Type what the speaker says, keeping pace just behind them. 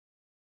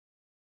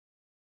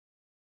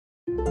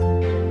Good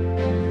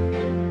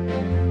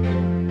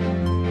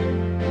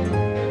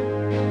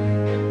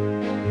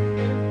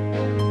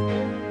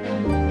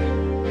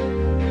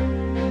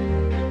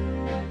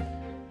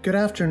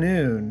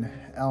afternoon,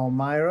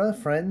 Elmira,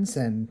 friends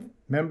and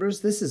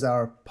members. This is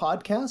our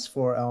podcast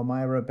for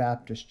Elmira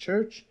Baptist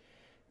Church.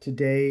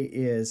 Today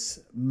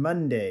is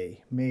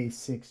Monday, May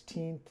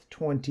 16th,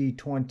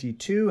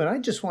 2022, and I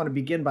just want to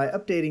begin by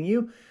updating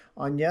you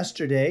on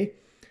yesterday.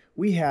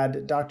 We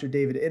had Dr.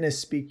 David Innes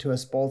speak to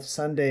us both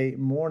Sunday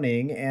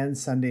morning and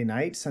Sunday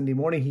night. Sunday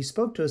morning, he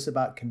spoke to us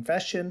about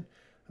confession,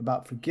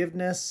 about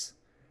forgiveness,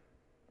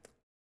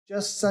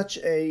 just such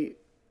a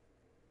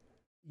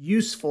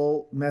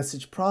useful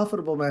message,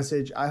 profitable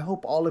message. I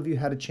hope all of you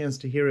had a chance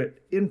to hear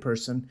it in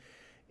person.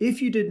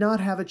 If you did not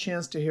have a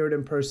chance to hear it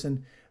in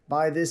person,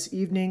 by this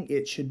evening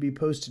it should be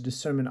posted to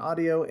Sermon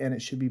Audio and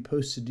it should be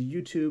posted to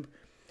YouTube.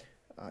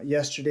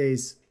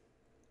 Yesterday's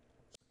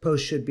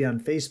post should be on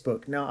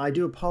Facebook. Now, I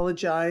do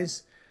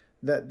apologize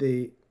that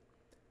the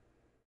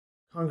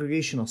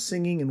congregational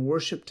singing and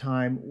worship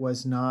time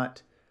was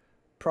not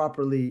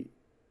properly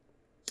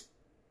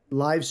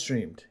live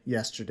streamed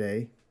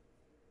yesterday.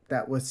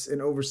 That was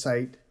an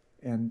oversight,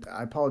 and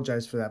I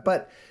apologize for that.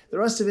 But the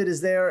rest of it is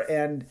there,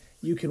 and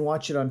you can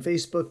watch it on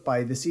Facebook.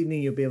 By this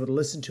evening, you'll be able to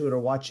listen to it or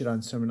watch it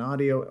on Sermon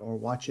Audio or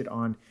watch it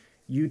on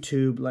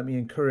YouTube. Let me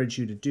encourage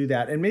you to do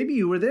that. And maybe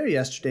you were there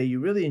yesterday. You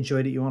really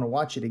enjoyed it. You want to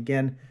watch it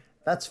again.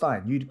 That's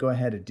fine. You'd go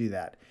ahead and do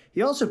that.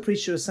 He also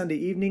preached to us Sunday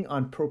evening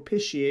on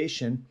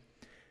propitiation.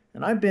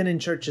 And I've been in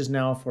churches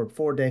now for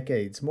 4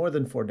 decades, more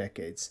than 4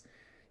 decades.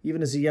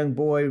 Even as a young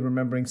boy,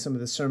 remembering some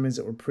of the sermons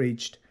that were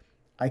preached,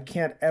 I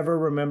can't ever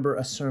remember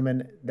a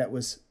sermon that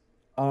was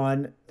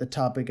on the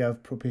topic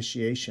of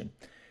propitiation.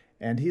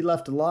 And he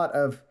left a lot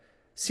of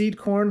seed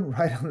corn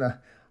right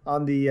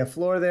on the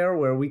floor there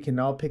where we can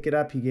all pick it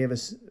up. He gave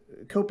us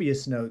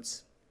copious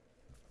notes.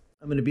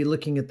 I'm going to be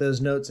looking at those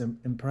notes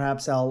and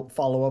perhaps I'll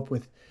follow up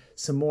with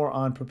some more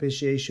on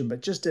propitiation,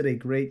 but just did a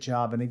great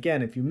job. And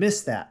again, if you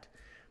missed that,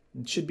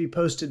 it should be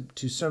posted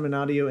to Sermon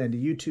Audio and to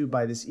YouTube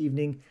by this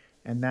evening,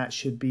 and that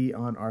should be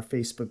on our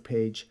Facebook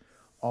page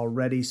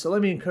already. So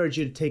let me encourage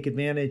you to take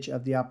advantage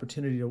of the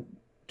opportunity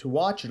to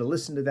watch or to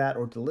listen to that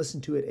or to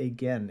listen to it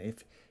again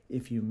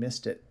if you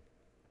missed it.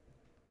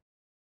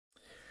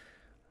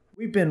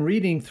 We've been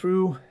reading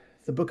through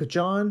the book of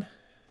John,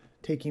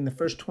 taking the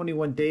first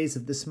 21 days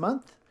of this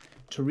month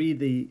to read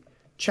the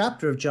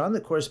chapter of John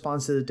that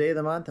corresponds to the day of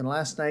the month. And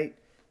last night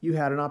you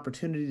had an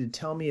opportunity to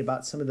tell me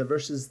about some of the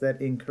verses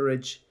that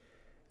encourage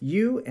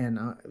you. And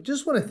I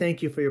just want to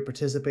thank you for your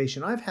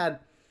participation. I've had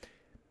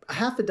a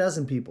half a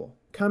dozen people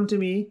come to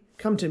me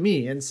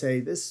and say,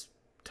 this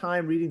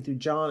time reading through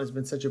John has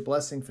been such a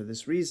blessing for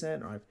this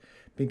reason, or I've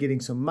been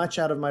getting so much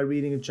out of my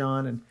reading of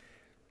John. And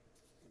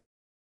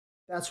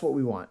that's what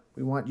we want.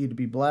 We want you to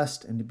be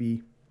blessed and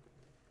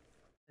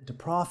to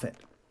profit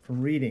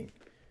from reading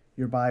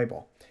your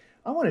Bible.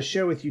 I want to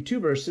share with you 2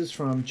 verses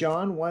from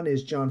John. One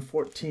is John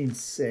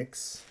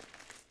 14:6.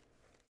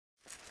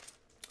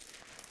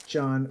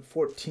 John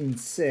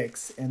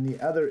 14:6, and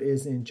the other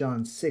is in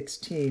John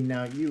 16.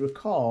 Now, you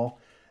recall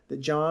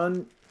that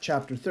John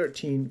chapter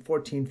 13,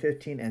 14,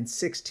 15, and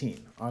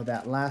 16 are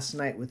that last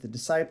night with the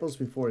disciples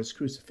before his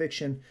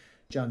crucifixion.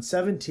 John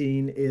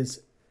 17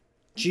 is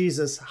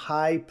Jesus'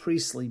 high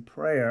priestly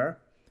prayer.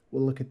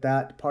 We'll look at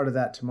that, part of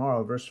that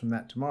tomorrow, verse from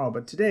that tomorrow.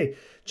 But today,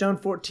 John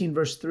 14,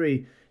 verse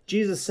 3,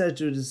 Jesus said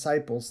to his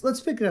disciples, let's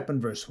pick it up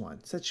in verse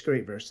 1. Such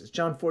great verses.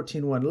 John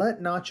 14:1,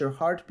 let not your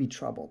heart be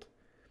troubled.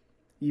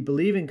 Ye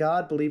believe in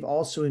God, believe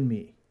also in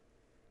me.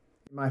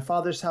 In my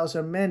Father's house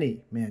are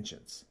many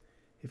mansions.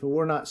 If it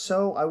were not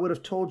so, I would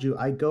have told you,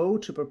 I go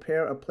to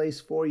prepare a place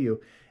for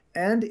you.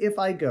 And if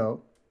I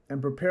go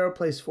and prepare a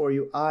place for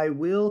you, I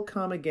will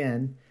come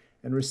again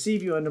and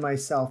receive you unto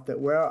myself, that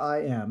where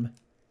I am,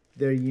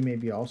 there ye may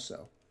be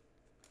also.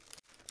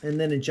 And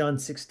then in John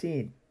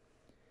 16,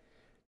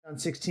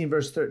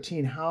 verse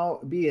 13,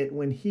 howbeit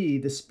when he,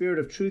 the Spirit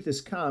of truth,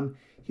 is come,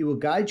 he will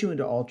guide you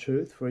into all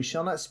truth, for he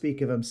shall not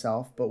speak of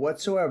himself, but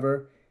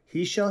whatsoever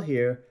he shall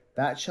hear,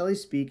 that shall he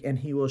speak, and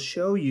he will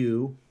show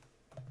you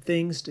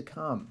things to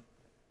come.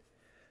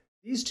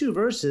 These 2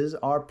 verses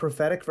are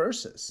prophetic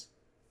verses.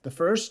 The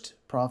first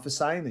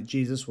prophesying that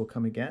Jesus will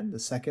come again. The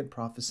second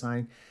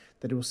prophesying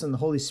that he will send the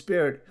Holy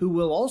Spirit, who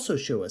will also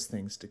show us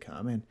things to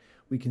come. And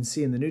we can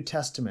see in the New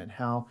Testament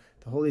how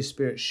the Holy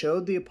Spirit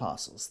showed the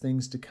apostles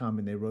things to come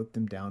and they wrote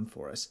them down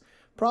for us.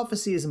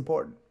 Prophecy is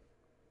important.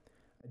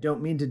 I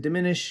don't mean to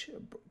diminish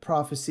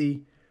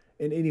prophecy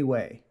in any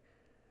way.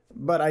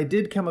 But I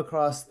did come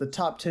across the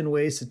top 10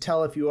 ways to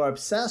tell if you are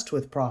obsessed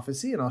with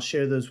prophecy, and I'll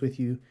share those with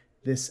you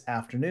this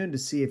afternoon to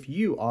see if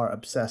you are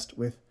obsessed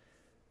with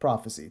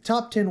prophecy.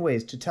 Top 10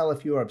 ways to tell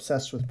if you are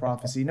obsessed with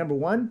prophecy. Number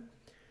 1,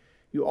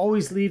 you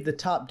always leave the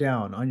top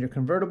down on your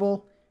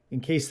convertible in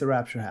case the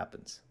rapture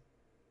happens.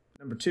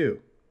 Number 2,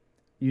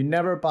 you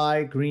never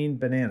buy green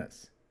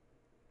bananas.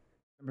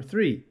 Number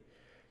 3,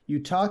 you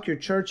talk your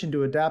church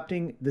into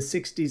adapting the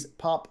 60s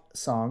pop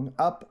song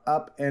Up,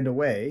 Up, and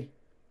Away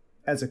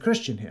as a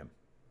Christian hymn.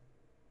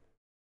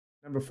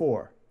 Number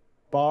 4,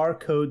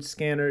 barcode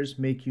scanners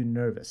make you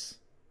nervous.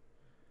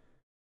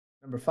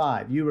 Number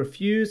 5, you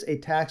refuse a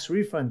tax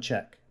refund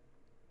check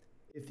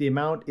if the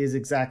amount is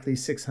exactly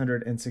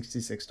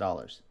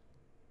 $666.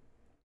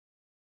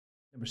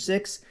 Number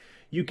 6,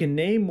 you can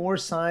name more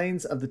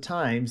signs of the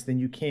times than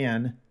you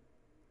can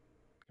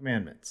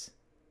commandments.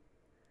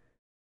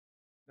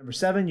 Number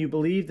 7, you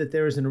believe that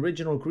there is an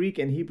original Greek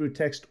and Hebrew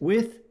text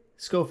with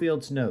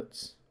Scofield's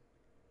notes.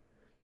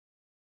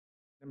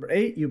 Number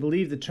 8, you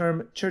believe the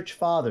term church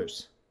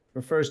fathers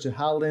refers to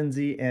Hal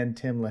Lindsey and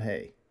Tim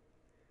LaHaye.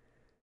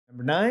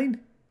 Number 9,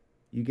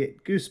 you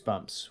get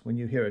goosebumps when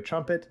you hear a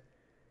trumpet.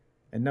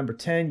 And number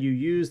 10, you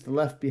use the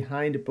Left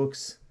Behind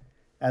books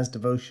as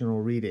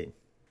devotional reading.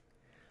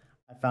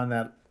 I found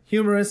that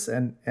humorous,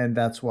 and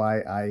that's why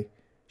I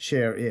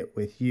share it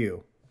with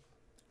you.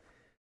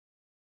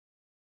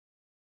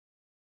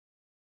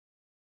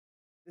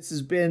 This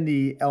has been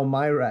the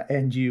Elmira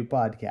and You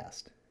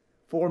podcast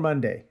for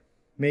Monday,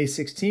 May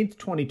 16th,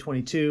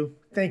 2022.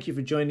 Thank you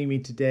for joining me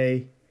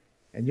today.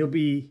 And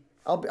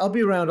I'll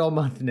be around all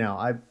month now.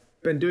 I've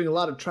been doing a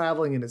lot of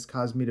traveling and it's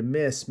caused me to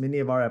miss many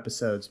of our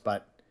episodes,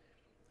 but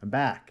I'm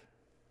back.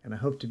 And I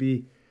hope to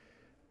be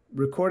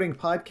recording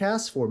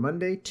podcasts for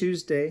Monday,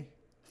 Tuesday,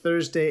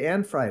 Thursday,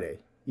 and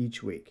Friday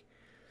each week.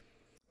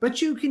 But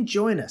you can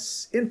join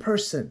us in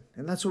person,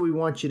 and that's what we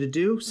want you to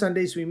do.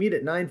 Sundays we meet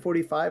at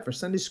 9:45 for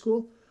Sunday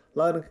school,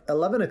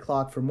 11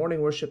 o'clock for morning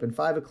worship, and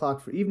 5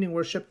 o'clock for evening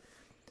worship.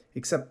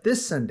 Except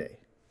this Sunday,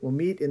 we'll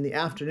meet in the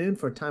afternoon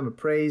for a time of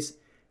praise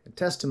and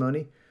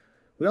testimony.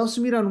 We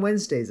also meet on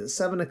Wednesdays at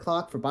 7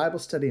 o'clock for Bible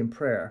study and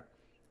prayer.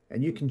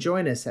 And you can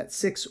join us at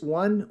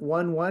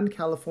 6111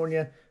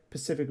 California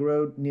Pacific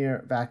Road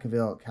near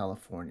Vacaville,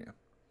 California.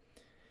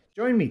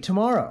 Join me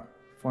tomorrow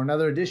for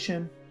another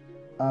edition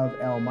of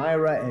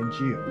Elmira and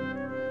You.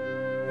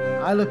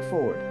 I look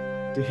forward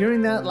to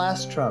hearing that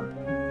last trump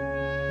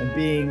and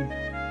being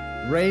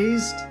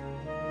raised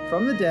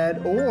from the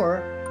dead,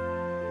 or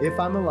if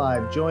I'm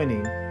alive,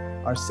 joining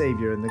our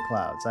Savior in the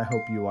clouds. I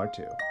hope you are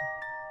too.